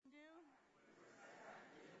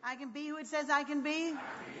I can be who it says I can be.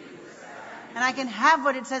 And I can have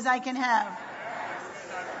what it says I can have.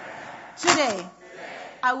 Today,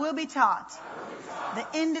 I will be taught the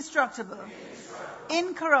indestructible,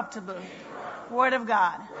 incorruptible Word of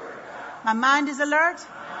God. My mind is alert.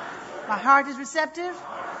 My heart is receptive.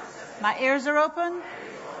 My ears are open.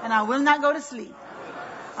 And I will not go to sleep.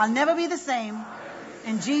 I'll never be the same.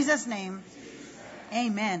 In Jesus' name,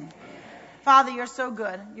 amen. Father, you're so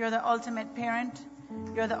good. You're the ultimate parent.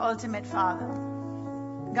 You're the ultimate father.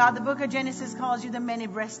 God, the book of Genesis calls you the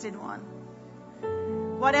many-breasted one.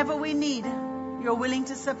 Whatever we need, you're willing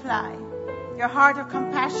to supply. Your heart of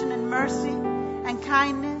compassion and mercy and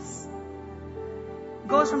kindness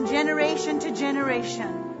goes from generation to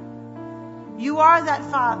generation. You are that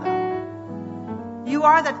father. You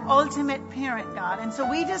are that ultimate parent, God. And so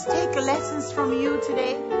we just take lessons from you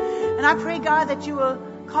today. And I pray, God, that you will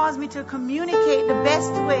cause me to communicate the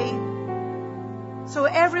best way so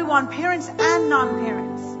everyone, parents and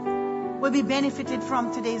non-parents, will be benefited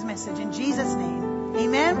from today's message. In Jesus' name,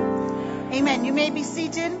 amen. Amen. You may be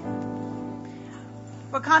seated.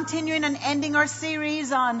 We're continuing and ending our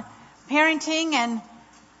series on parenting. And,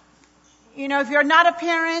 if you're not a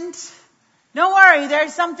parent, don't worry.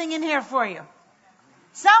 There's something in here for you.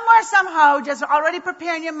 Somewhere, somehow, just already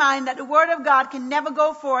prepare in your mind that the Word of God can never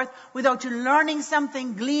go forth without you learning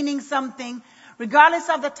something, gleaning something. Regardless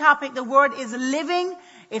of the topic, the Word is living,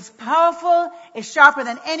 it's powerful, it's sharper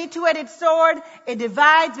than any two-edged sword. It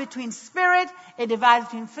divides between spirit, it divides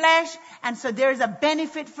between flesh. And so there's a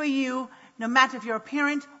benefit for you, no matter if you're a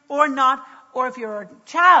parent or not, or if you're a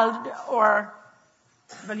child or,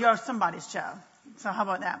 well, you're somebody's child. So how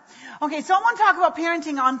about that? Okay, so I want to talk about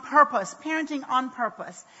parenting on purpose. Parenting on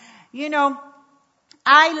purpose.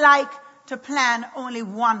 I like to plan only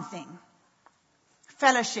one thing.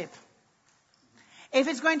 Fellowship. If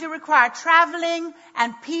it's going to require traveling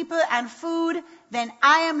and people and food, then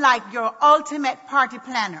I am like your ultimate party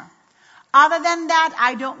planner. Other than that,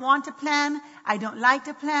 I don't want to plan. I don't like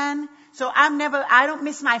to plan. So I don't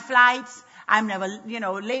miss my flights. I'm never,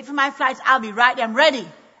 late for my flights. I'll be right there. I'm ready.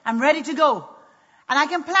 I'm ready to go. And I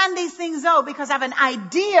can plan these things out because I have an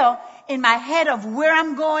idea in my head of where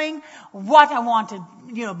I'm going, what I want to,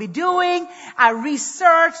 be doing. I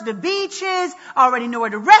research the beaches. I already know where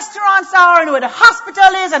the restaurants are. I know where the hospital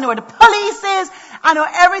is. I know where the police is. I know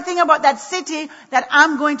everything about that city that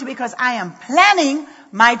I'm going to because I am planning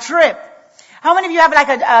my trip. How many of you have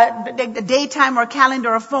like a daytime or a calendar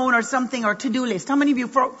or a phone or something or to-do list? How many of you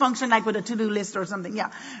function like with a to-do list or something?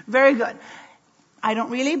 Yeah, very good. I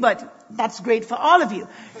don't really, but that's great for all of you.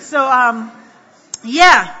 So,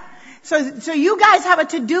 yeah. So you guys have a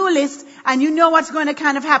to-do list and you know what's going to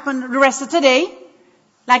kind of happen the rest of today.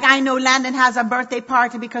 Like I know Landon has a birthday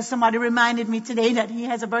party because somebody reminded me today that he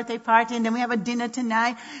has a birthday party and then we have a dinner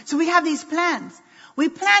tonight. So we have these plans. We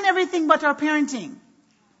plan everything but our parenting.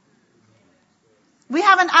 We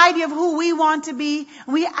have an idea of who we want to be.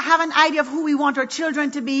 We have an idea of who we want our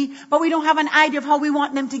children to be, but we don't have an idea of how we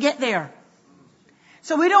want them to get there.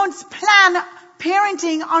 So we don't plan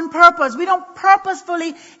parenting on purpose. We don't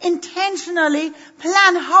purposefully, intentionally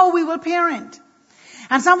plan how we will parent.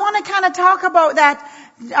 And so I want to kind of talk about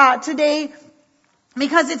that today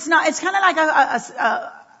because it's kind of like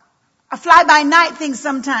a fly-by-night thing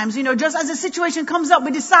sometimes. Just as a situation comes up, we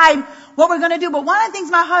decide what we're going to do. But one of the things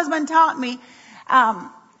my husband taught me,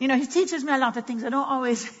 he teaches me a lot of things. I don't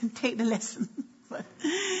always take the lesson. But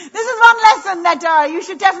this is one lesson that you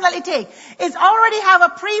should definitely take. Is already have a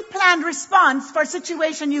pre-planned response for a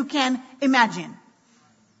situation you can imagine.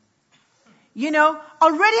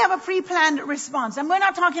 Already have a pre-planned response. And we're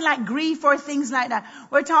not talking like grief or things like that.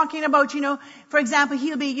 We're talking about, for example,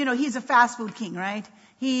 he'll be, he's a fast food king, right?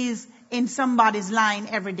 He's in somebody's line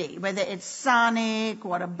every day, whether it's Sonic,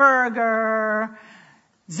 Whataburger,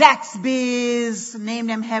 Zaxby's, name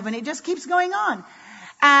them heaven. It just keeps going on.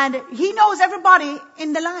 And he knows everybody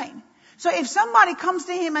in the line. So if somebody comes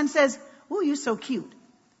to him and says, "Oh, you're so cute,"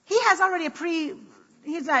 he has already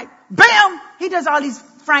he's like, bam! He does all these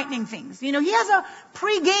frightening things. He has a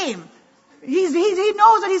pre-game. He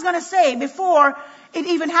knows what he's going to say before it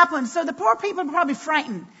even happens. So the poor people are probably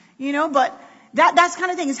frightened, but that's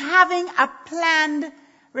kind of thing. Is having a planned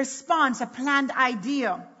response, a planned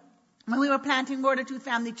idea. When we were planting Word of Truth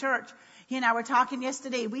Family Church, he and I were talking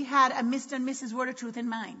yesterday. We had a Mr. and Mrs. Word of Truth in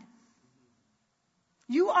mind.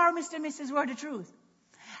 You are Mr. and Mrs. Word of Truth.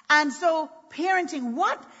 And so parenting,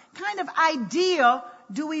 what kind of idea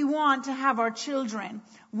do we want to have our children?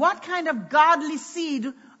 What kind of godly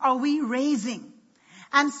seed are we raising?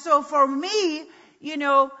 And so for me,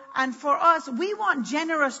 for us, we want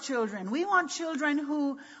generous children. We want children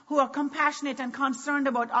who are compassionate and concerned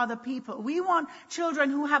about other people. We want children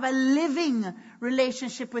who have a living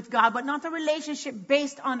relationship with God, but not a relationship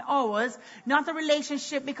based on ours, not a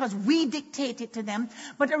relationship because we dictate it to them,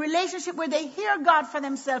 but a relationship where they hear God for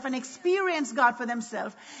themselves and experience God for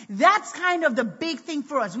themselves. That's kind of the big thing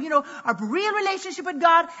for us. A real relationship with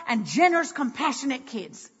God and generous, compassionate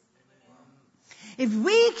kids. If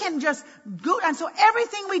we can just go, and so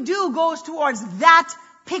everything we do goes towards that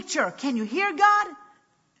picture. Can you hear God?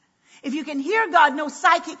 If you can hear God, no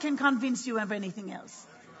psychic can convince you of anything else.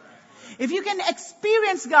 If you can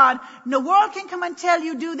experience God, the world can come and tell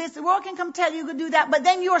you do this, the world can come tell you do that, but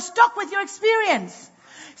then you are stuck with your experience.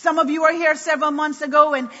 Some of you were here several months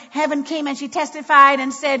ago when Heaven came and she testified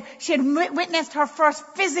and said she had witnessed her first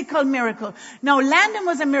physical miracle. Now, Landon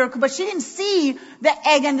was a miracle, but she didn't see the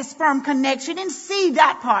egg and the sperm connect. She didn't see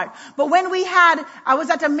that part. But when I was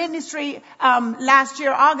at a ministry last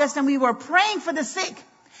year, August, and we were praying for the sick.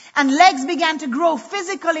 And legs began to grow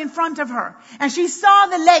physical in front of her. And she saw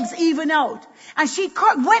the legs even out. And she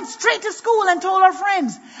went straight to school and told her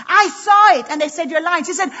friends, I saw it. And they said, you're lying.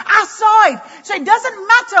 She said, I saw it. So it doesn't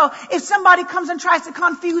matter if somebody comes and tries to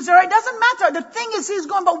confuse her. It doesn't matter. The thing is, she's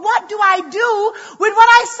going, but what do I do with what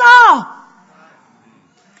I saw?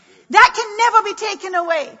 That can never be taken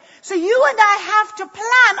away. So you and I have to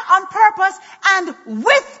plan on purpose and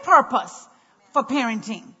with purpose for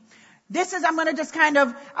parenting. I'm going to just kind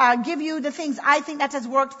of give you the things I think that has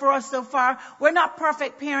worked for us so far. We're not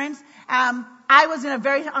perfect parents. I was in a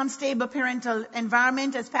very unstable parental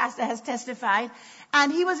environment, as Pastor has testified.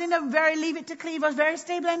 And he was in a very Leave It to Cleaver, very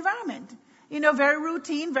stable environment. Very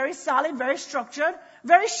routine, very solid, very structured,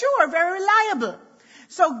 very sure, very reliable.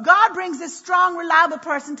 So God brings this strong, reliable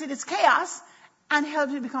person to this chaos and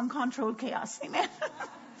helps it become controlled chaos. Amen.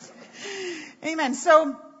 Amen.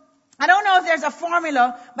 So I don't know if there's a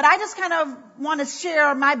formula, but I just kind of want to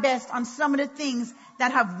share my best on some of the things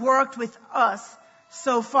that have worked with us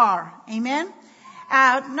so far. Amen.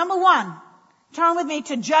 Number 1, turn with me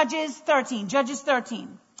to Judges 13. Judges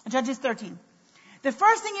 13. The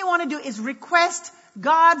first thing you want to do is request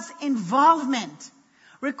God's involvement.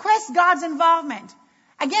 Request God's involvement.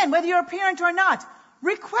 Again, whether you're a parent or not,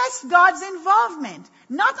 request God's involvement.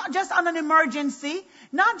 Not just on an emergency,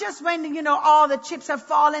 not just when, all the chips have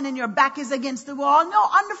fallen and your back is against the wall. No,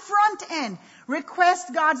 on the front end.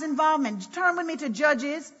 Request God's involvement. Turn with me to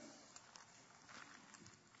Judges.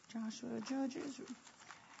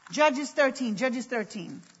 Judges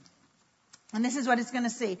 13. And this is what it's going to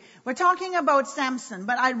say. We're talking about Samson,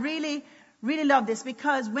 but I really, really love this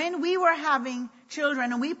because when we were having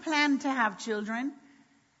children and we planned to have children,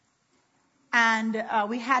 and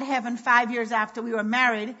we had Heaven 5 years after we were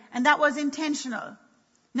married, and that was intentional.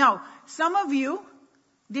 Now, some of you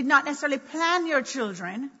did not necessarily plan your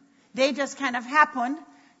children. They just kind of happened.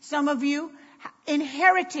 Some of you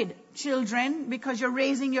inherited children because you're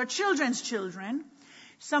raising your children's children.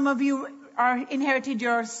 Some of you inherited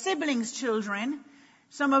your siblings' children.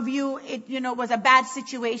 Some of you, it was a bad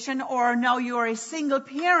situation, or now you're a single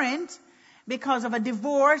parent because of a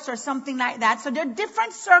divorce or something like that. So there are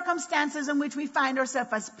different circumstances in which we find ourselves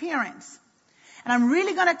as parents. And I'm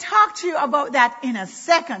really going to talk to you about that in a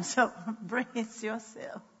second. So brace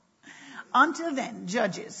yourself. Until then,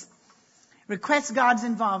 Judges. Request God's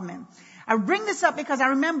involvement. I bring this up because I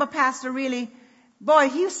remember Pastor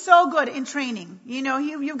he's so good in training.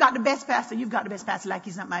 You've got the best pastor. You've got the best pastor, like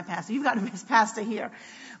he's not my pastor. You've got the best pastor here.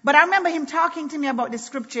 But I remember him talking to me about this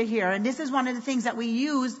scripture here. And this is one of the things that we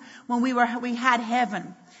used when we had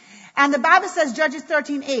Heaven. And the Bible says, Judges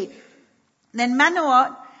 13:8. Then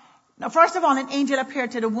Manoah, now first of all, an angel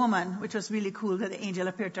appeared to the woman, which was really cool that the angel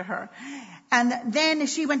appeared to her. And then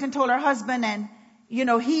she went and told her husband, and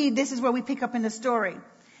this is where we pick up in the story.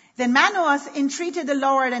 Then Manoah entreated the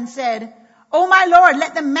Lord and said, "O my Lord,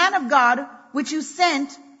 let the man of God which you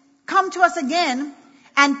sent come to us again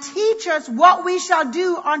and teach us what we shall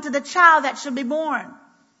do unto the child that shall be born."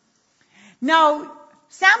 Now,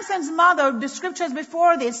 Samson's mother, the scriptures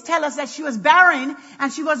before this tell us that she was barren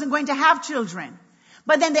and she wasn't going to have children.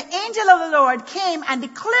 But then the angel of the Lord came and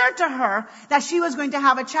declared to her that she was going to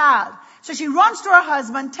have a child. So she runs to her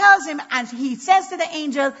husband, tells him, and he says to the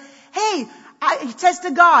angel, he says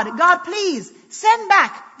to God, "God, please send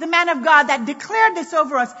back the man of God that declared this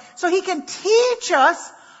over us so he can teach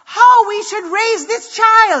us how we should raise this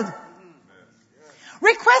child."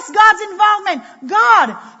 Request God's involvement.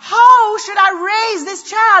 God, how should I raise this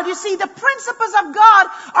child? You see, the principles of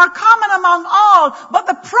God are common among all, but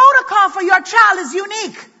the protocol for your child is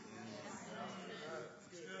unique.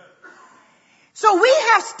 So we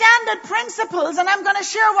have standard principles, and I'm going to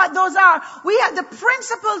share what those are. We have the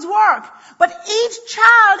principles work, but each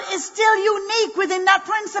child is still unique within that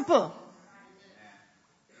principle.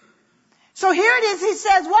 So here it is. He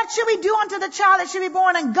says, what should we do unto the child that should be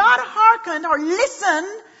born? And God hearkened or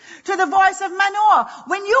listened to the voice of Manoah.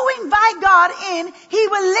 When you invite God in, He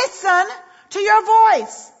will listen to your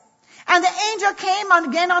voice. And the angel came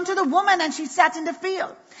again unto the woman, and she sat in the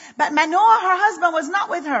field. But Manoah, her husband, was not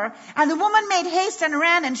with her. And the woman made haste and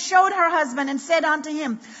ran and showed her husband and said unto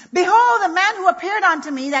him, Behold, the man who appeared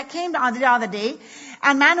unto me that came the other day.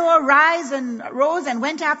 And Manoah rose and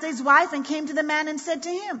went after his wife and came to the man and said to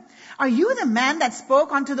him, Are you the man that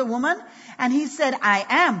spoke unto the woman? And he said, I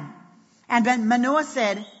am. And then Manoah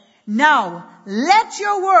said, Now let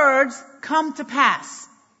your words come to pass.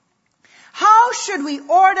 How should we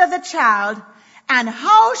order the child, and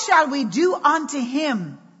how shall we do unto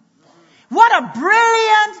him? What a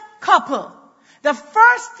brilliant couple. The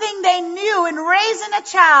first thing they knew in raising a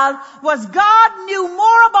child was God knew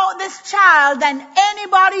more about this child than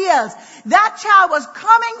anybody else. That child was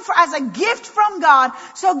coming as a gift from God.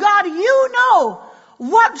 So God, you know,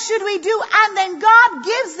 what should we do? And then God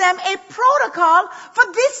gives them a protocol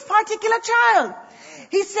for this particular child.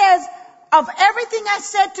 He says, of everything I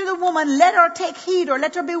said to the woman, let her take heed or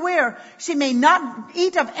let her beware. She may not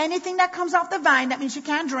eat of anything that comes off the vine. That means she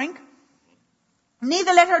can't drink.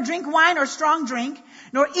 Neither let her drink wine or strong drink,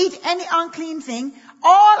 nor eat any unclean thing.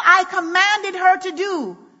 All I commanded her to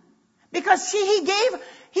do. Because he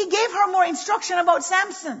gave her more instruction about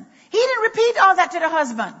Samson. He didn't repeat all that to the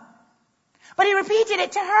husband. But he repeated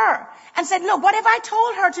it to her and said, look, whatever I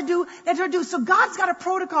told her to do, let her do. So God's got a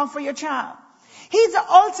protocol for your child. He's the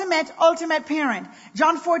ultimate parent.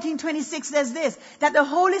 John 14:26 says this, that the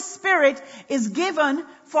Holy Spirit is given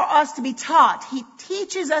for us to be taught. He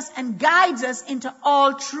teaches us and guides us into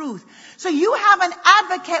all truth. So you have an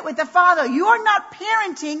advocate with the Father. You are not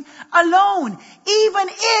parenting alone. Even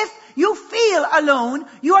if you feel alone,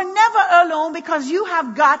 you are never alone because you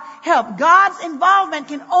have got help. God's involvement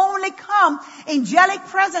can only come, angelic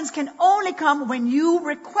presence can only come when you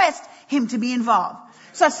request Him to be involved.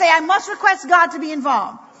 So say, I must request God to be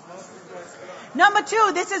involved. Number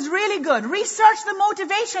 2, this is really good. Research the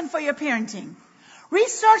motivation for your parenting.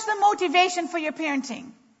 Research the motivation for your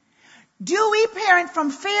parenting. Do we parent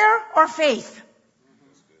from fear or faith?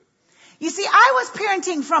 You see, I was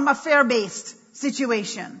parenting from a fear-based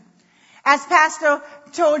situation. As Pastor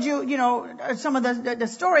told you, some of the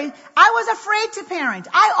story, I was afraid to parent.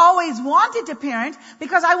 I always wanted to parent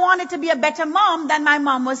because I wanted to be a better mom than my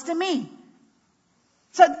mom was to me.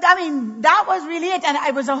 So, that was really it. And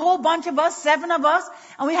it was a whole bunch of us, 7 of us,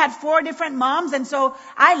 and we had 4 different moms. And so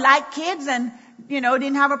I liked kids and,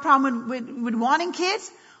 didn't have a problem with wanting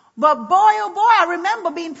kids. But boy, oh boy, I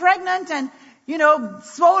remember being pregnant and,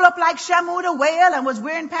 swole up like Shamu the whale and was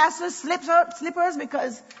wearing pastor's slippers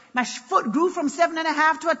because my foot grew from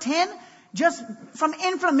 7.5 to a 10 just from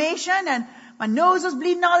inflammation, and my nose was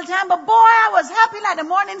bleeding all the time. But boy, I was happy like the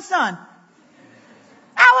morning sun.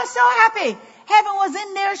 I was so happy. Heaven was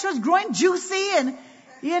in there. She was growing juicy and,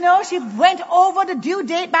 she went over the due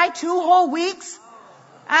date by 2 whole weeks.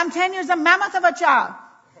 I'm telling you, it's a mammoth of a child.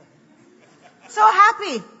 So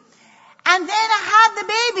happy. And then I had the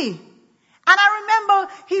baby. And I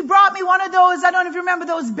remember he brought me one of those, I don't know if you remember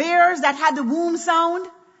those bears that had the womb sound.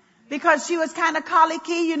 Because she was kind of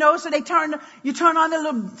colicky, so you turn on the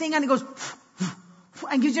little thing and it goes,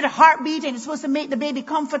 and gives you the heartbeat and it's supposed to make the baby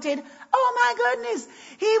comforted. Oh my goodness.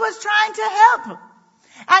 He was trying to help.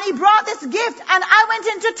 And he brought this gift and I went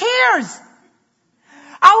into tears.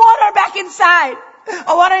 I want her back inside.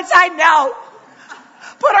 I want her inside now.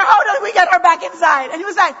 Put her, how do we get her back inside? And he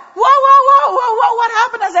was like, whoa, what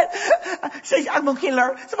happened? I said, I'm going to kill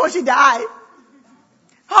her. Suppose she die.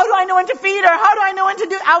 How do I know when to feed her? How do I know when to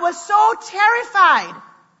do? I was so terrified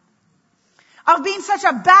of being such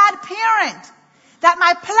a bad parent that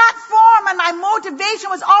my platform and my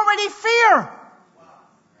motivation was already fear.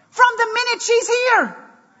 From the minute she's here.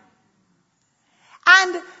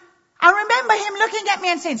 And I remember him looking at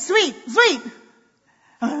me and saying, sweet.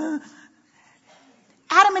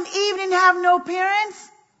 Adam and Eve didn't have no parents.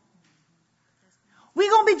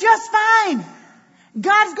 We're going to be just fine.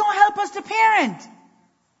 God's going to help us to parent.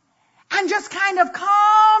 And just kind of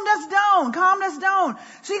calmed us down.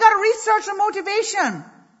 So you got to research the motivation.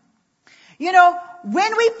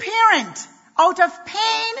 When we parent out of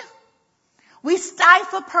pain, we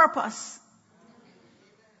stifle purpose.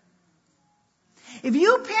 If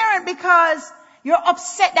you parent because you're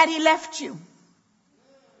upset that he left you,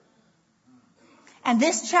 and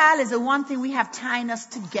this child is the one thing we have tying us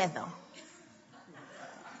together.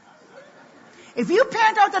 If you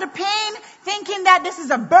parent out of the pain thinking that this is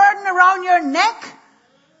a burden around your neck,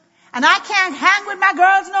 and I can't hang with my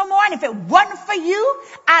girls no more, and if it wasn't for you,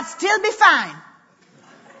 I'd still be fine.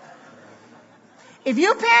 If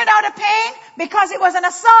you parent out of pain because it was an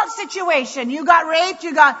assault situation, you got raped,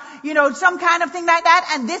 you got, some kind of thing like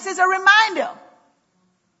that, and this is a reminder.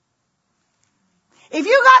 If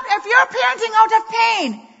you're parenting out of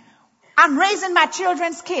pain, I'm raising my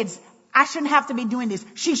children's kids. I shouldn't have to be doing this.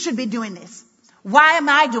 She should be doing this. Why am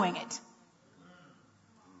I doing it?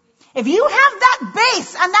 If you have that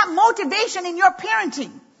base and that motivation in your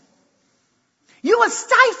parenting, you will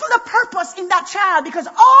stifle the purpose in that child, because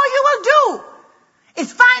all you will do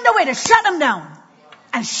is find a way to shut them down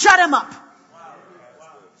and shut them up.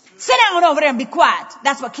 Sit down over there and be quiet.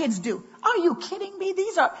 That's what kids do. Are you kidding me?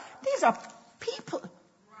 These are people.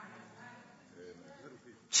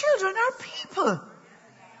 Children are people.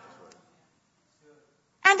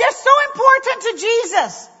 And they're so important to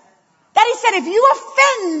Jesus that he said, if you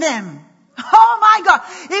offend them, oh my God,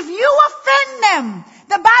 if you offend them,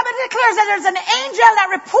 the Bible declares that there's an angel that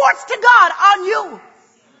reports to God on you.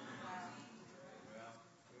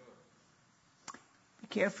 Be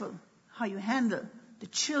careful how you handle the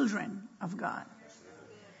children of God.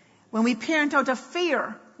 When we parent out of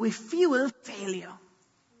fear, we fuel failure.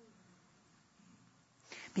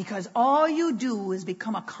 Because all you do is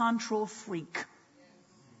become a control freak.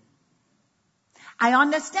 I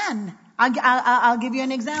understand. I'll give you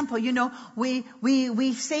an example.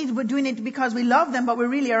 We say we're doing it because we love them, but we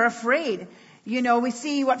really are afraid. We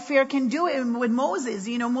see what fear can do with Moses.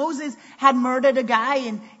 Moses had murdered a guy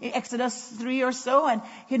in Exodus 3 or so, and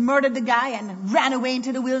he'd murdered the guy and ran away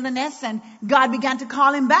into the wilderness, and God began to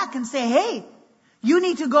call him back and say, hey, you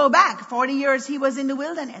need to go back. 40 years he was in the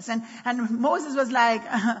wilderness. And Moses was like,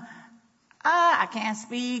 I can't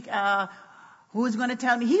speak. Who's going to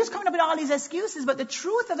tell me? He was coming up with all these excuses, but the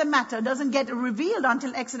truth of the matter doesn't get revealed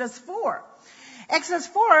until Exodus 4. Exodus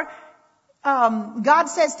 4, God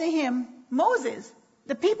says to him, Moses,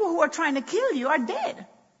 the people who are trying to kill you are dead.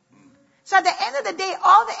 So at the end of the day,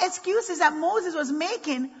 all the excuses that Moses was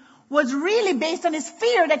making was really based on his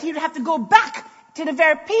fear that he would have to go back to the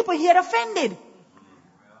very people he had offended.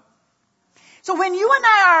 So when you and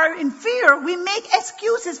I are in fear, we make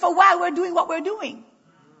excuses for why we're doing what we're doing.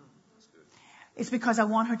 It's because I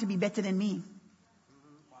want her to be better than me.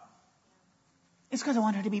 It's because I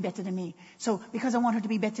want her to be better than me. So because I want her to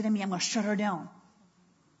be better than me, I'm going to shut her down.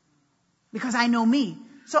 Because I know me.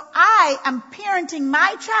 So I am parenting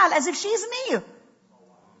my child as if she's me.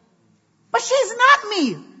 But she's not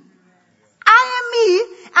me. I am me,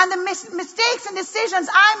 and the mistakes and decisions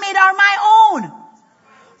I made are my own.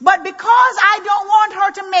 But because I don't want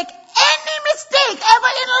her to make any mistake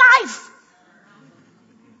ever in life,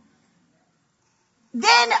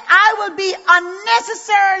 then I will be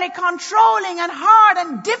unnecessarily controlling and hard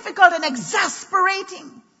and difficult and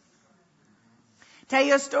exasperating. Tell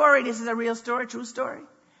you a story. This is a real story, true story.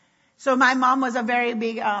 So my mom was a very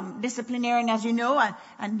big disciplinarian, as you know,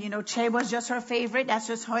 and Che was just her favorite. That's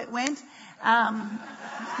just how it went.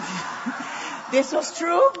 This was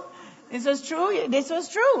true. This was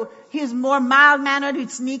true. He was more mild-mannered,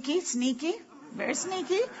 with sneaky, very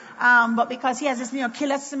sneaky. But because he has this,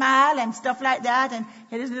 killer smile and stuff like that, and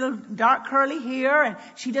he had his little dark curly hair, and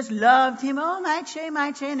she just loved him. Oh, my Che.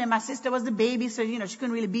 And then my sister was the baby, so, she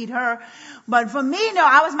couldn't really beat her. But for me, no,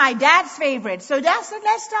 I was my dad's favorite. So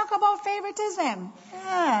let's talk about favoritism.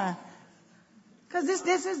 Yeah. Because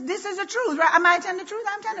this is the truth, right? Am I telling the truth?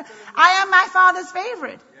 I'm telling the truth. I am my father's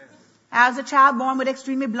favorite. As a child born with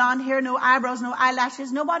extremely blonde hair, no eyebrows, no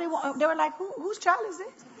eyelashes, they were like, whose child is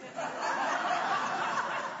this?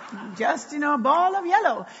 Just, a ball of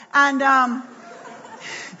yellow. And,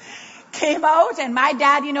 came out, and my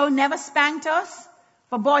dad, never spanked us.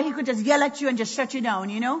 But boy, he could just yell at you and just shut you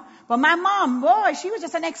down, But my mom, boy, she was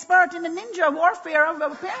just an expert in the ninja warfare of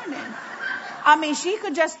parenting. I mean, she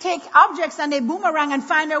could just take objects and they boomerang and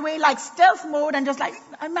find their way like stealth mode, and just like,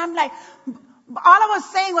 and I'm like, all I was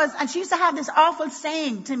saying was, and she used to have this awful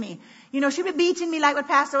saying to me. She'd be beating me like what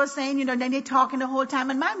Pastor was saying, then they talking the whole time.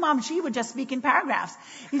 And my mom, she would just speak in paragraphs.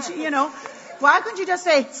 Why couldn't you just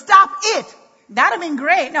say, stop it? That'd have been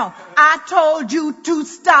great. No, I told you to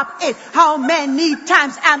stop it. How many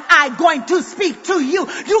times am I going to speak to you?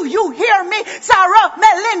 Do you hear me? Sarah,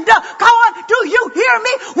 Melinda, come on, do you hear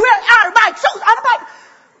me? Where are my shoes? I'm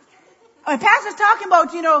like, Pastor's talking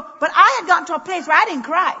about, but I had gotten to a place where I didn't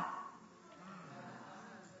cry.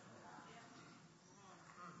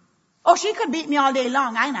 Oh, she could beat me all day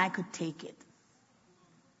long, and I could take it.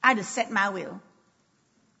 I just set my will.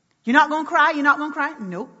 You're not going to cry? You're not going to cry?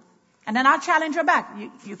 Nope. And then I'll challenge her back.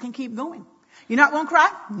 You can keep going. You're not going to cry?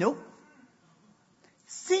 Nope.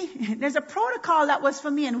 See, there's a protocol that was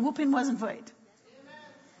for me and whooping wasn't for it.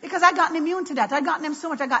 Because I got immune to that. I got them so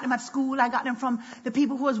much. I got them at school. I got them from the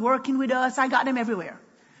people who was working with us. I got them everywhere.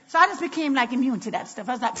 So I just became like immune to that stuff.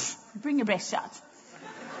 I was like, bring your best shot.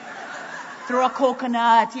 Throw a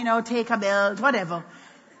coconut, take a belt, whatever.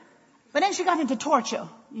 But then she got into torture,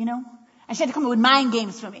 and she had to come up with mind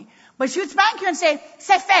games for me. But she would spank you and say,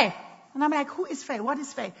 c'est fait. And I'm like, who is fait? What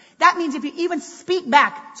is fait? That means if you even speak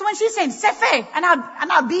back. So when she's saying, c'est fait, and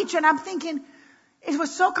I'll beat you, and I'm thinking, it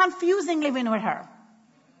was so confusing living with her.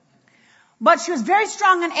 But she was very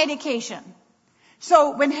strong in education.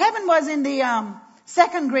 So when Heaven was in the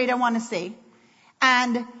second grade, I want to say,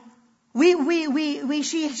 and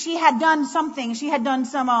she had done something. She had done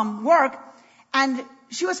some work, and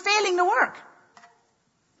she was failing the work.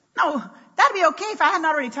 No, that'd be okay if I hadn't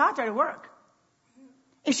already taught her to work.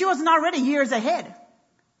 If she wasn't already years ahead.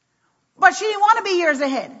 But she didn't want to be years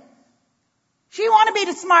ahead. She didn't want to be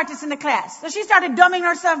the smartest in the class. So she started dumbing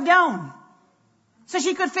herself down so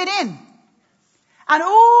she could fit in. And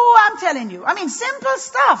I'm telling you, simple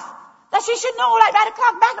stuff that she should know, like by the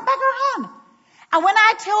clock, back her hand. And when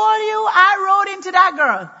I told you, I rode into that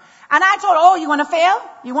girl. And I told her, you want to fail?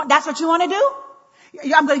 That's what you want to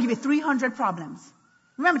do? I'm going to give you 300 problems.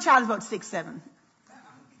 Remember, child is about 6, 7.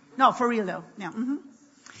 No, for real though. Yeah. Mm-hmm.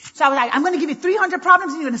 So I was like, I'm going to give you 300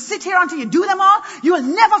 problems and you're going to sit here until you do them all. You will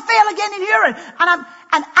never fail again in here. And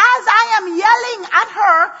as I am yelling at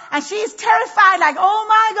her and she's terrified, like, oh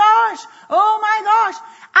my gosh,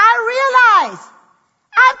 I realize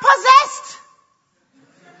I'm possessed.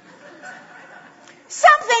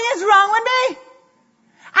 Something is wrong with me.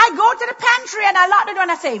 I go to the pantry and I lock the door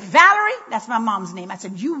and I say, Valerie, that's my mom's name. I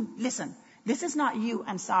said, you, listen, this is not you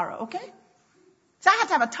and Sarah, okay? So I had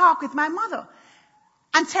to have a talk with my mother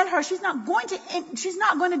and tell her she's not going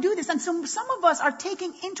to do this. And some of us are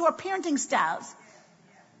taking into our parenting styles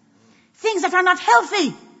things that are not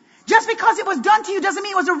healthy. Just because it was done to you doesn't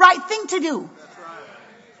mean it was the right thing to do.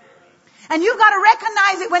 And you've got to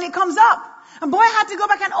recognize it when it comes up. And boy, I had to go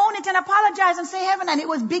back and own it and apologize and say, Heaven. And it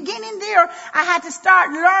was beginning there. I had to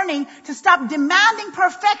start learning to stop demanding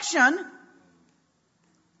perfection,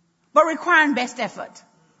 but requiring best effort.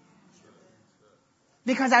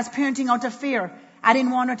 Because I was parenting out of fear. I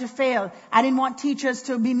didn't want her to fail. I didn't want teachers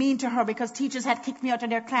to be mean to her because teachers had kicked me out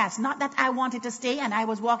of their class. Not that I wanted to stay and I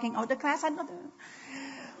was walking out the class.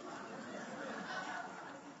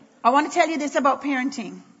 I want to tell you this about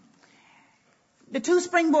parenting. The two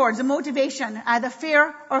springboards, the motivation, either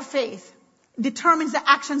fear or faith, determines the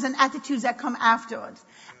actions and attitudes that come afterwards.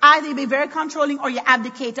 Either you be very controlling or you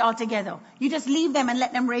abdicate altogether. You just leave them and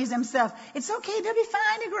let them raise themselves. It's okay, they'll be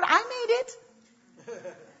fine. I made it.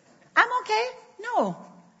 I'm okay. No.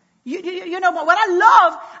 But what I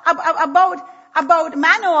love about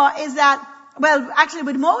Manoah is that, actually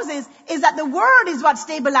with Moses, is that the word is what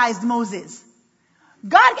stabilized Moses.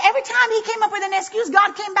 God, every time he came up with an excuse,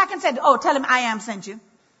 God came back and said, tell him I am sent you.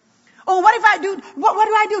 What if I do? What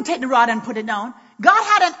do I do? Take the rod and put it down. God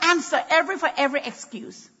had an answer for every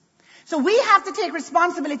excuse. So we have to take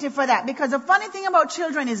responsibility for that, because the funny thing about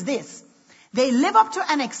children is this. They live up to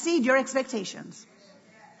and exceed your expectations.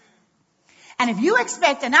 And if you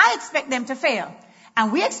expect, and I expect them to fail,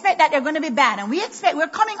 and we expect that they're going to be bad, and we're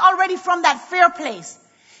coming already from that fear place,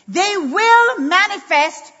 they will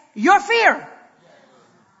manifest your fear.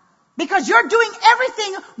 Because you're doing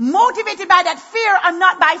everything motivated by that fear and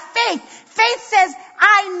not by faith. Faith says,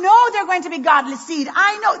 I know they're going to be godly seed.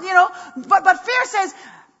 I know, but fear says,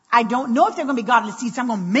 I don't know if they're going to be godly seed, so I'm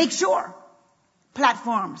going to make sure.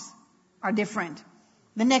 Platforms are different.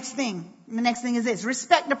 The next thing is this.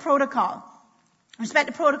 Respect the protocol. Respect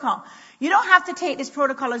the protocol. You don't have to take this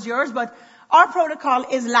protocol as yours, but our protocol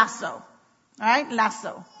is lasso. All right?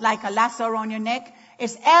 Lasso. Like a lasso around your neck.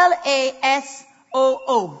 It's LASSO.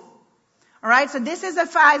 All right? So this is the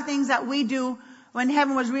 5 things that we do when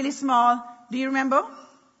Heaven was really small. Do you remember?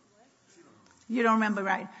 You don't remember,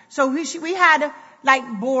 right? So we had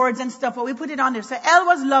like boards and stuff, but we put it on there. So L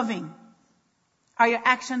was loving. Are your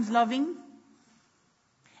actions loving?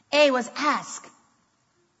 A was ask.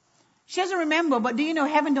 She doesn't remember, but do you know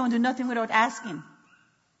Heaven don't do nothing without asking?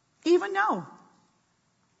 Even no.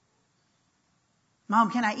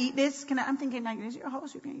 Mom, can I eat this? I'm thinking like, this is your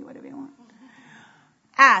house, you can eat whatever you want.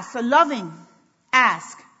 Ask. So loving.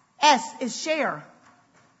 Ask. S is share.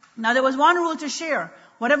 Now there was one rule to share.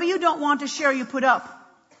 Whatever you don't want to share, you put up.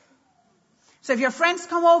 So if your friends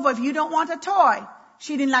come over, if you don't want a toy,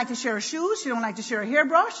 she didn't like to share her shoes, she don't like to share a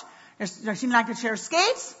hairbrush, she didn't like to share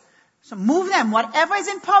skates, so move them. Whatever is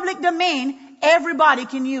in public domain, everybody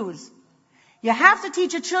can use. You have to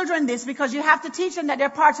teach your children this because you have to teach them that there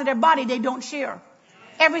are parts of their body they don't share.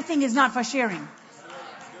 Everything is not for sharing.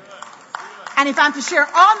 And if I'm to share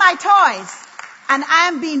all my toys and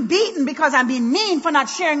I'm being beaten because I'm being mean for not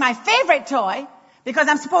sharing my favorite toy, because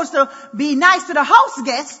I'm supposed to be nice to the house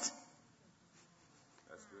guest,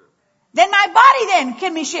 then my body then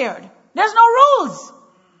can be shared. There's no rules.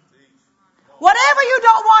 Whatever you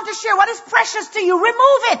don't want to share, what is precious to you,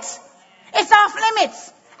 remove it. It's off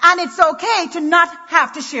limits. And it's okay to not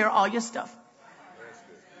have to share all your stuff.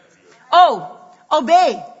 Oh,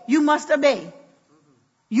 obey. You must obey.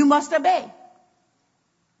 You must obey.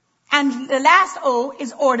 And the last O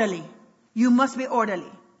is orderly. You must be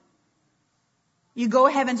orderly. You go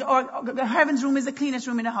Heaven's room is the cleanest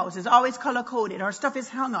room in the house. It's always color coded. Her stuff is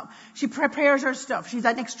hung up. She prepares her stuff. She's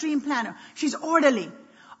an extreme planner. She's orderly.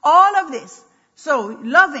 All of this. So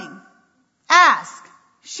loving, ask,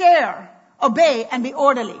 share, obey, and be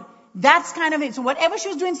orderly. That's kind of it. So whatever she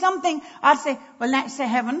was doing something, I'd say, well, say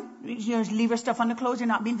Heaven, you leave your stuff on the clothes. You're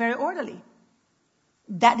not being very orderly.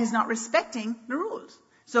 That is not respecting the rules.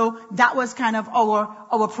 So that was kind of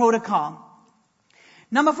our protocol.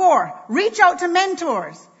 Number 4, reach out to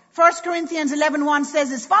mentors. 1 Corinthians 11:1 says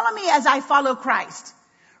this, follow me as I follow Christ.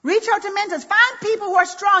 Reach out to mentors. Find people who are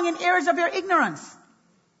strong in areas of your ignorance.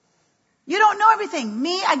 You don't know everything.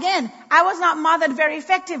 Me, again, I was not mothered very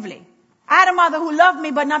effectively. I had a mother who loved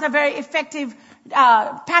me, but not a very effective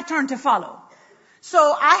pattern to follow.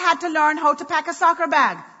 So I had to learn how to pack a soccer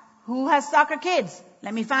bag. Who has soccer kids?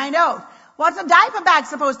 Let me find out. What's a diaper bag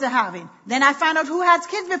supposed to have in? Then I found out who has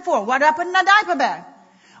kids before. What do I put in a diaper bag?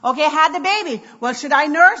 Okay, I had the baby. Well, should I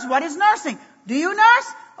nurse? What is nursing? Do you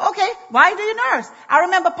nurse? Okay, why do you nurse? I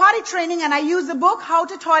remember potty training, and I used the book, How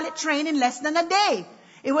to Toilet Train in Less Than a Day.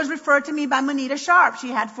 It was referred to me by Monita Sharp. She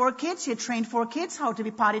had 4 kids. She had trained 4 kids how to be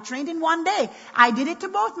potty trained in one day. I did it to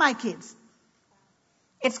both my kids.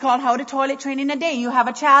 It's called How to Toilet Train in a Day. You have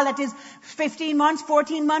a child that is 15 months,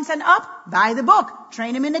 14 months and up, buy the book.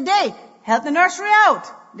 Train him in a day. Help the nursery out.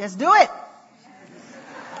 Let's do it.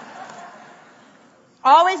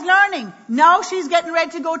 Always learning. Now she's getting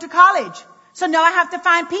ready to go to college. So now I have to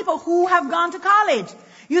find people who have gone to college.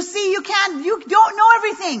 You see, you don't know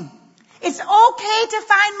everything. It's okay to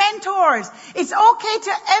find mentors. It's okay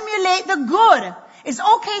to emulate the good. It's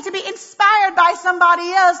okay to be inspired by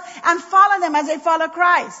somebody else and follow them as they follow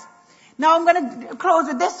Christ. Now I'm going to close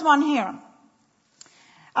with this one here.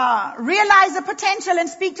 Realize the potential and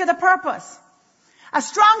speak to the purpose. A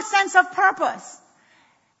strong sense of purpose.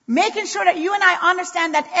 Making sure that you and I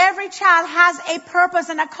understand that every child has a purpose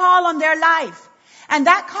and a call on their life. And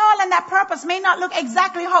that call and that purpose may not look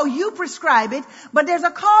exactly how you prescribe it, but there's a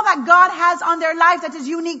call that God has on their life that is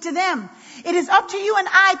unique to them. It is up to you and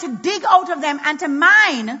I to dig out of them and to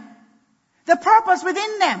mine the purpose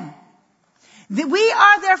within them. We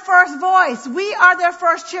are their first voice. We are their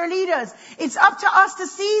first cheerleaders. It's up to us to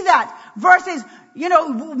see that versus,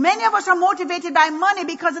 many of us are motivated by money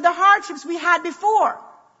because of the hardships we had before.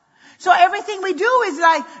 So everything we do is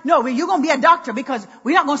like, no, you're going to be a doctor because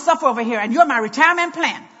we're not going to suffer over here and you're my retirement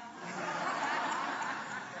plan.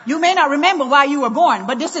 You may not remember why you were born,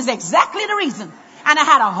 but this is exactly the reason. And I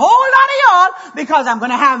had a whole lot of y'all because I'm going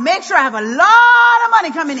to make sure I have a lot of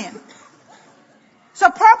money coming in. So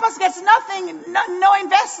purpose gets nothing, no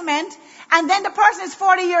investment. And then the person is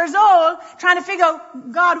 40 years old trying to figure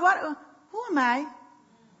out, God, who am I?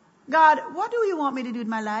 God, what do you want me to do with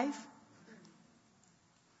my life?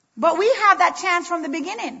 But we have that chance from the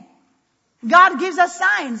beginning. God gives us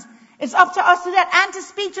signs. It's up to us to do that and to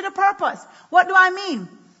speak to the purpose. What do I mean?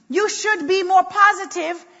 You should be more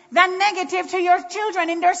positive than negative to your children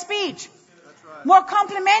in their speech. That's right. More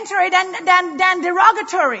complimentary than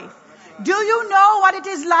derogatory. Right. Do you know what it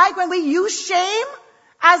is like when we use shame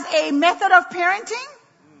as a method of parenting?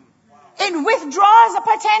 It withdraws a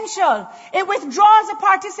potential. It withdraws a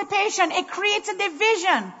participation. It creates a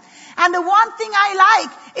division. And the one thing I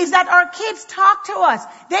like is that our kids talk to us.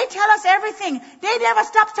 They tell us everything. They never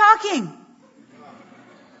stop talking.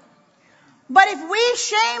 But if we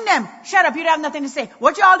shame them, shut up, you don't have nothing to say.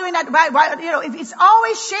 What y'all doing that? If it's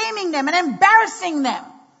always shaming them and embarrassing them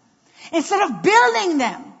instead of building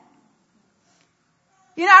them.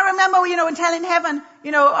 I remember, when telling Heaven,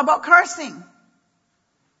 about cursing.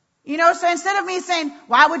 So instead of me saying,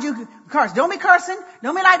 why would you curse? Don't be cursing.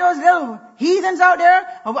 Don't be like those little heathens out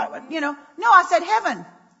there. Or what, No, I said, Heaven,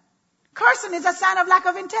 cursing is a sign of lack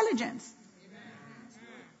of intelligence.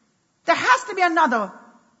 There has to be another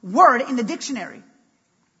word in the dictionary.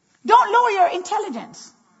 Don't lower your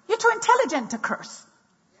intelligence. You're too intelligent to curse.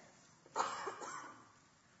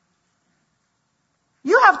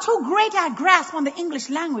 You have too great a grasp on the English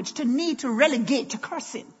language to need to relegate to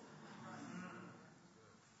cursing.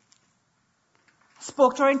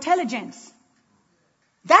 Spoke to her intelligence.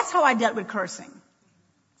 That's how I dealt with cursing.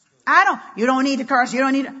 You don't need to curse,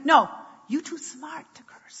 no, you're too smart to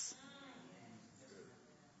curse.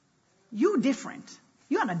 You different.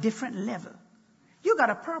 You're on a different level. You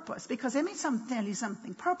got a purpose, because let me tell you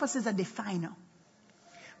something. Purpose is a definer.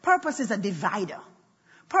 Purpose is a divider.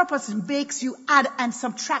 Purpose makes you add and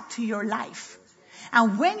subtract to your life.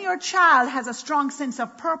 And when your child has a strong sense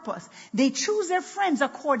of purpose, they choose their friends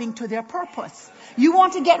according to their purpose. You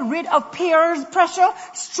want to get rid of peer pressure?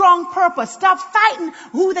 Strong purpose. Stop fighting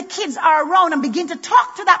who the kids are around and begin to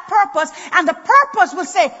talk to that purpose. And the purpose will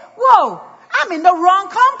say, whoa, I'm in the wrong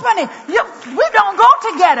company. We don't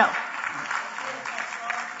go together.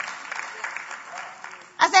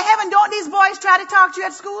 I said, Heaven, don't these boys try to talk to you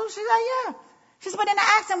at school? She's like, yeah. She said, but then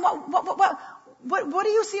I asked them, what do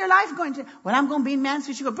you see your life going to? Well, I'm going to be in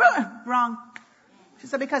Mansfield. She goes, wrong. She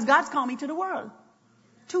said, because God's called me to the world.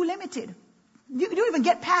 Too limited. You don't even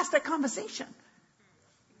get past that conversation.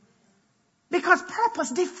 Because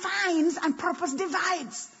purpose defines and purpose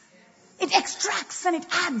divides. It extracts and it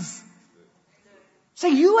adds. So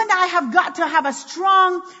you and I have got to have a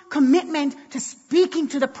strong commitment to speaking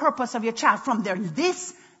to the purpose of your child from their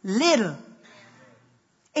this little.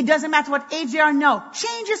 It doesn't matter what age they are now.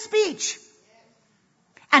 Change your speech.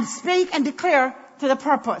 And speak and declare to the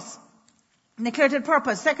purpose. Declare to the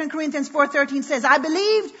purpose. 2 Corinthians 4:13 says, I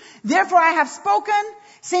believed, therefore I have spoken.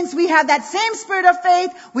 Since we have that same spirit of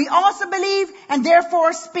faith, we also believe and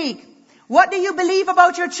therefore speak. What do you believe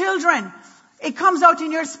about your children? It comes out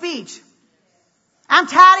in your speech. I'm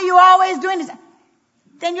tired of you always doing this.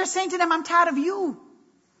 Then you're saying to them, I'm tired of you.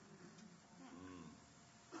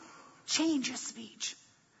 Change your speech.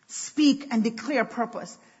 Speak and declare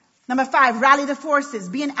purpose. Number 5, rally the forces.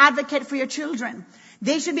 Be an advocate for your children.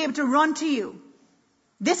 They should be able to run to you.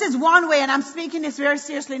 This is one way, and I'm speaking this very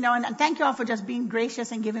seriously now, and thank you all for just being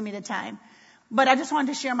gracious and giving me the time. But I just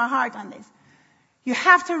wanted to share my heart on this. You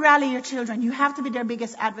have to rally your children. You have to be their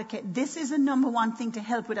biggest advocate. This is the number one thing to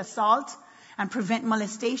help with assault and prevent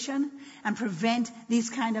molestation and prevent these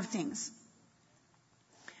kind of things.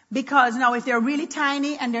 Because now if they're really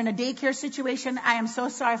tiny and they're in a daycare situation, I am so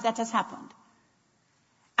sorry if that has happened.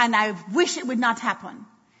 And I wish it would not happen.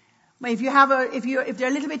 But if they're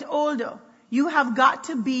a little bit older, you have got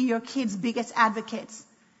to be your kids' biggest advocates.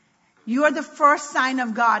 You are the first sign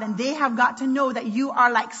of God, and they have got to know that you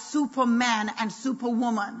are like Superman and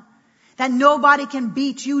Superwoman. That nobody can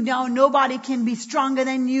beat you down, nobody can be stronger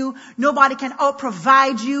than you, nobody can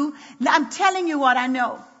out-provide you. I'm telling you what I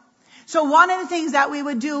know. So one of the things that we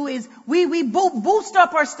would do is we boost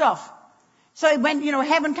up our stuff. So when,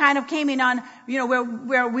 Heaven kind of came in on,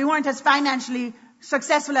 where we weren't as financially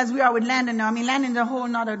successful as we are with Landon now. I mean, Landon's a whole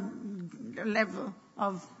nother level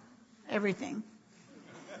of everything.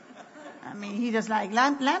 I mean, he just like,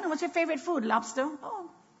 Landon, what's your favorite food? Lobster? Oh.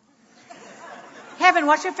 Heaven,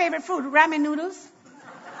 what's your favorite food? Ramen noodles?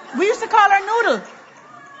 We used to call her Noodle.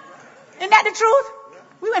 Isn't that the truth?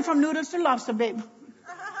 We went from noodles to lobster, babe.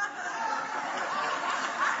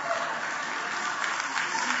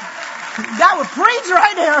 That would preach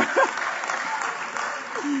right there.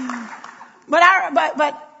 But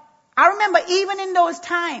I remember even in those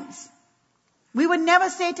times, we would never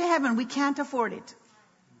say to Heaven, we can't afford it.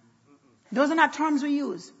 Those are not terms we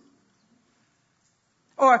use.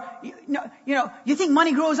 Or, you think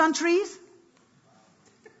money grows on trees?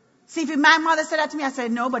 See, if my mother said that to me, I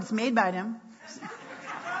said, no, but it's made by them.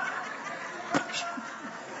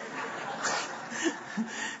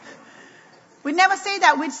 We'd never say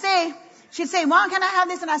that. She'd say, Mom, can I have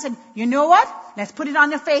this? And I said, you know what? Let's put it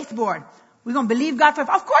on your faith board. We're going to believe God for it.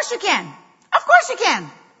 Of course you can. Of course you can.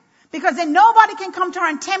 Because then nobody can come to her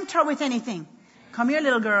and tempt her with anything. Come here,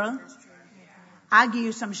 little girl. I'll give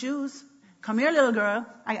you some shoes. Come here, little girl.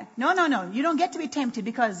 No. You don't get to be tempted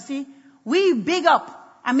because, see, we big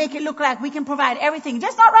up and make it look like we can provide everything.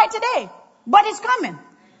 Just not right today. But it's coming.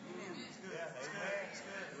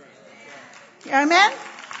 Amen?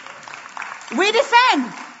 We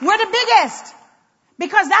defend. We're the biggest.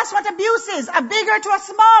 Because that's what abuse is. A bigger to a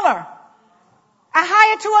smaller. A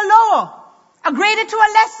higher to a lower. A greater to a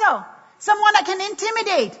lesser. Someone that can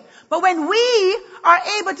intimidate. But when we are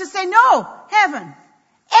able to say, no, Heaven,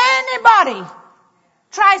 anybody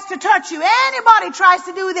tries to touch you, anybody tries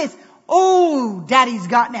to do this, oh, daddy's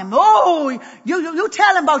got them. Oh, you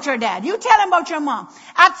tell him about your dad. You tell him about your mom.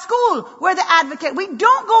 At school, we're the advocate. We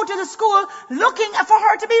don't go to the school looking for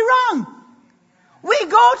her to be wrong. We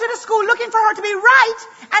go to the school looking for her to be right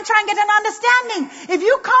and try and get an understanding. If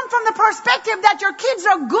you come from the perspective that your kids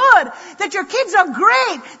are good, that your kids are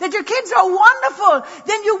great, that your kids are wonderful,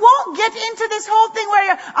 then you won't get into this whole thing where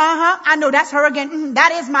you're, I know that's her again.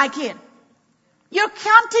 That is my kid. You're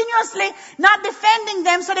continuously not defending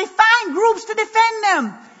them, so they find groups to defend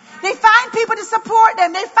them. They find people to support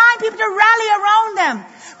them. They find people to rally around them.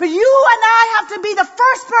 But you and I have to be the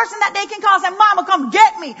first person that they can call and say, Mama, come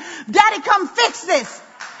get me. Daddy, come fix this.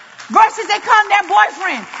 Versus they call their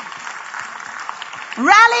boyfriend.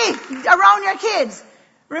 Rally around your kids.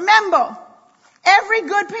 Remember, every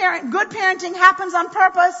good parenting happens on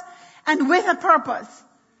purpose and with a purpose.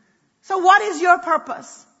 So what is your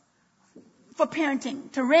purpose for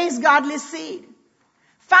parenting? To raise godly seed.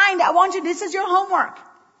 This is your homework.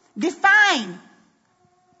 Define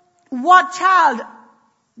what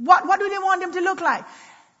do they want them to look like?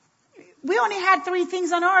 We only had 3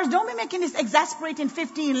 things on ours. Don't be making this exasperating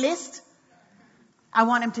 15 list. I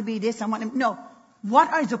want him to be this. No.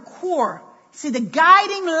 What are the core? See, the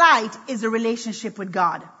guiding light is the relationship with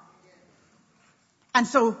God. And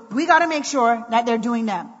so we got to make sure that they're doing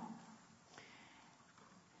that.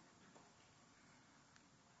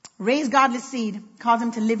 Raise godly seed, cause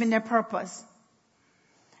them to live in their purpose.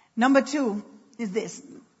 Number 2 is this.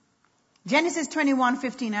 Genesis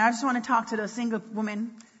 21:15. And I just want to talk to those single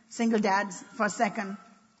women, single dads for a second.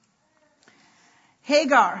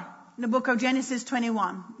 Hagar, in the book of Genesis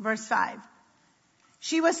 21, verse 5.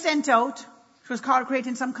 She was sent out. She was caught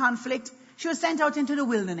creating some conflict. She was sent out into the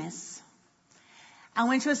wilderness. And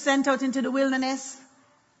when she was sent out into the wilderness,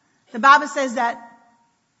 the Bible says that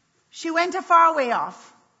she went a far way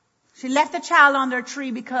off. She left the child under a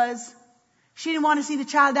tree because she didn't want to see the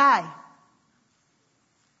child die.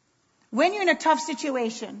 When you're in a tough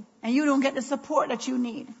situation and you don't get the support that you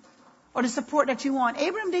need or the support that you want,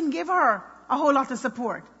 Abraham didn't give her a whole lot of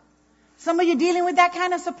support. Some of you dealing with that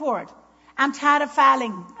kind of support. I'm tired of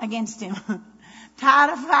filing against him.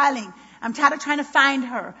 Tired of filing. I'm tired of trying to find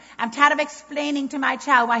her. I'm tired of explaining to my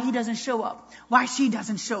child why he doesn't show up, why she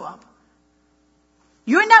doesn't show up.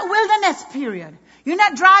 You're in that wilderness period. You're in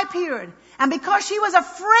that dry period. And because she was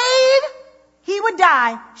afraid he would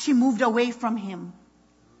die, she moved away from him.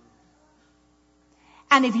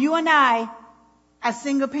 And if you and I, as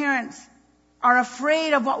single parents, are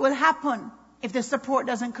afraid of what will happen if the support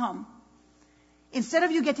doesn't come, instead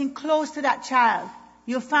of you getting close to that child,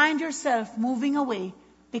 you'll find yourself moving away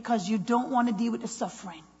because you don't want to deal with the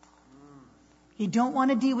suffering. You don't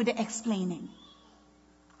want to deal with the explaining.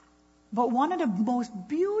 But one of the most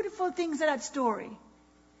beautiful things of that story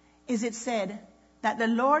is it said that the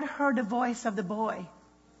Lord heard the voice of the boy.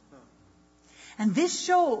 And this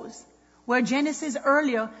shows where Genesis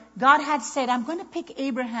earlier, God had said, I'm going to pick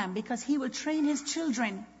Abraham because he will train his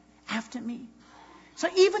children after me. So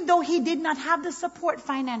even though he did not have the support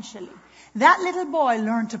financially, that little boy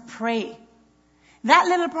learned to pray. That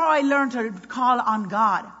little boy learned to call on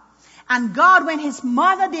God. And God, when his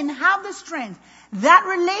mother didn't have the strength, that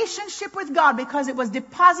relationship with God, because it was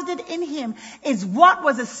deposited in him, is what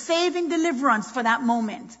was a saving deliverance for that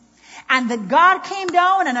moment. And that God came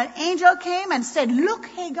down and an angel came and said, look,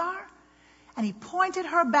 Hagar. And he pointed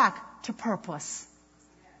her back to purpose.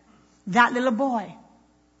 That little boy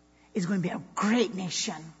is going to be a great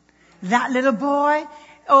nation. That little boy,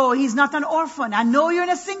 oh, he's not an orphan. I know you're in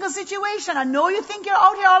a single situation. I know you think you're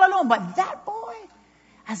out here all alone. But that boy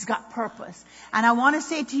has got purpose. And I want to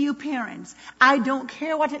say to you parents, I don't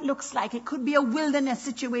care what it looks like. It could be a wilderness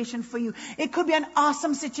situation for you. It could be an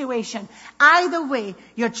awesome situation. Either way,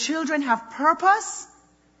 your children have purpose.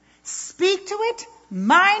 Speak to it,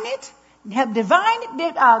 mine it, help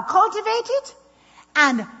cultivate it,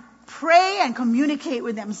 and pray and communicate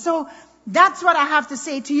with them. So that's what I have to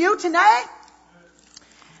say to you tonight.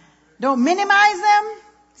 Don't minimize them.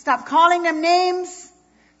 Stop calling them names.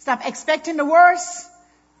 Stop expecting the worst.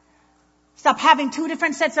 Stop having 2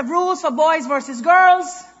 different sets of rules for boys versus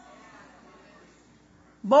girls.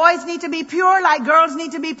 Boys need to be pure like girls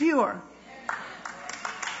need to be pure.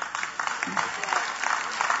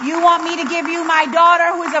 You want me to give you my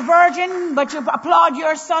daughter who is a virgin, but you applaud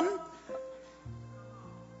your son?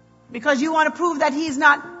 Because you want to prove that he's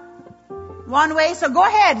not one way? So go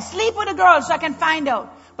ahead, sleep with a girl so I can find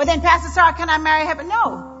out. But then, Pastor Sarah, can I marry heaven?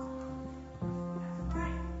 No.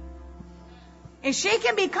 If she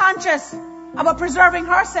can be conscious about preserving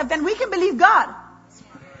herself, then we can believe God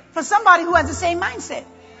for somebody who has the same mindset.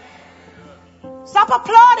 Stop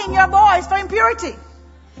applauding your boys for impurity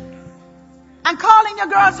and calling your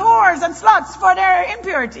girls whores and sluts for their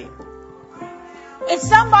impurity. It's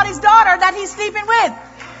somebody's daughter that he's sleeping with.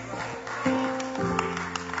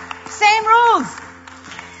 Same rules.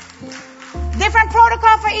 different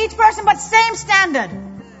protocol for each person, but same standard.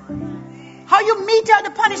 How you mete out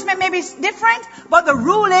the punishment may be different, but the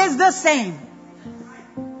rule is the same.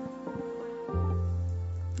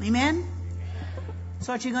 Amen?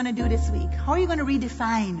 So what you're going to do this week? How are you going to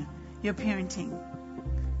redefine your parenting?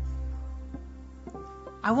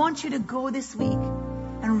 I want you to go this week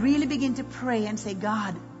and really begin to pray and say,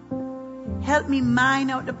 God, help me mine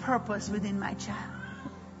out the purpose within my child.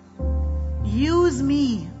 Use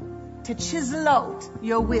me to chisel out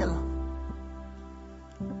your will.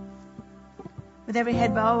 With every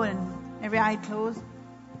head bowed and every eye closed.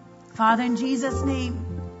 Father, in Jesus' name,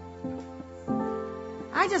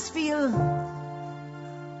 I just feel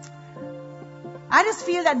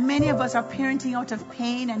that many of us are parenting out of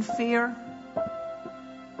pain and fear.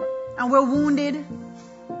 And we're wounded.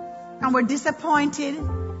 And we're disappointed.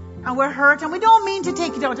 And we're hurt. And we don't mean to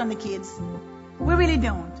take it out on the kids. We really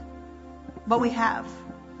don't. But we have.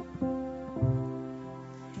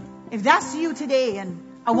 If that's you today, and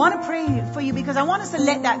I want to pray for you because I want us to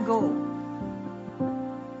let that go.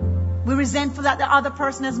 We're resentful that the other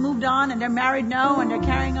person has moved on and they're married now and they're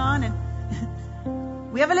carrying on.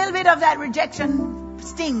 And we have a little bit of that rejection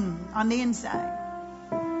sting on the inside.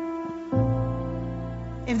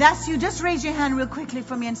 If that's you, just raise your hand real quickly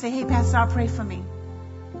for me and say, hey, Pastor, pray for me.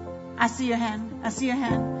 I see your hand. I see your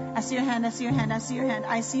hand. I see your hand. I see your hand. I see your hand.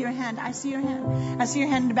 I see your hand. I see your hand. I see your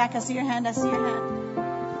hand in the back. I see your hand. I see your hand.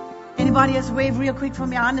 Anybody else wave real quick for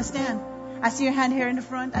me? I understand. I see your hand here in the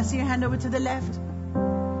front. I see your hand over to the left.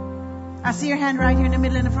 I see your hand right here in the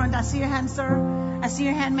middle in the front. I see your hand, sir. I see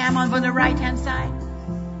your hand, ma'am, over the right hand side.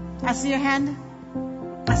 I see your hand.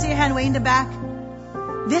 I see your hand way in the back.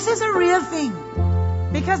 This is a real thing.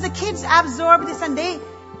 Because the kids absorb this and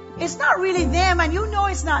it's not really them and you know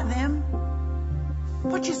it's not them.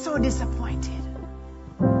 But you're so disappointed.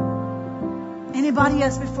 Anybody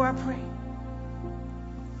else before I pray?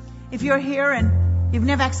 If you're here and you've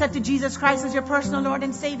never accepted Jesus Christ as your personal Lord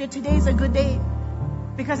and Savior, today is a good day.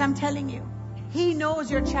 Because I'm telling you, He knows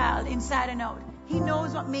your child inside and out. He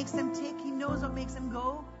knows what makes them tick. He knows what makes them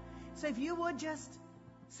go. So if you would just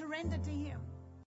surrender to Him.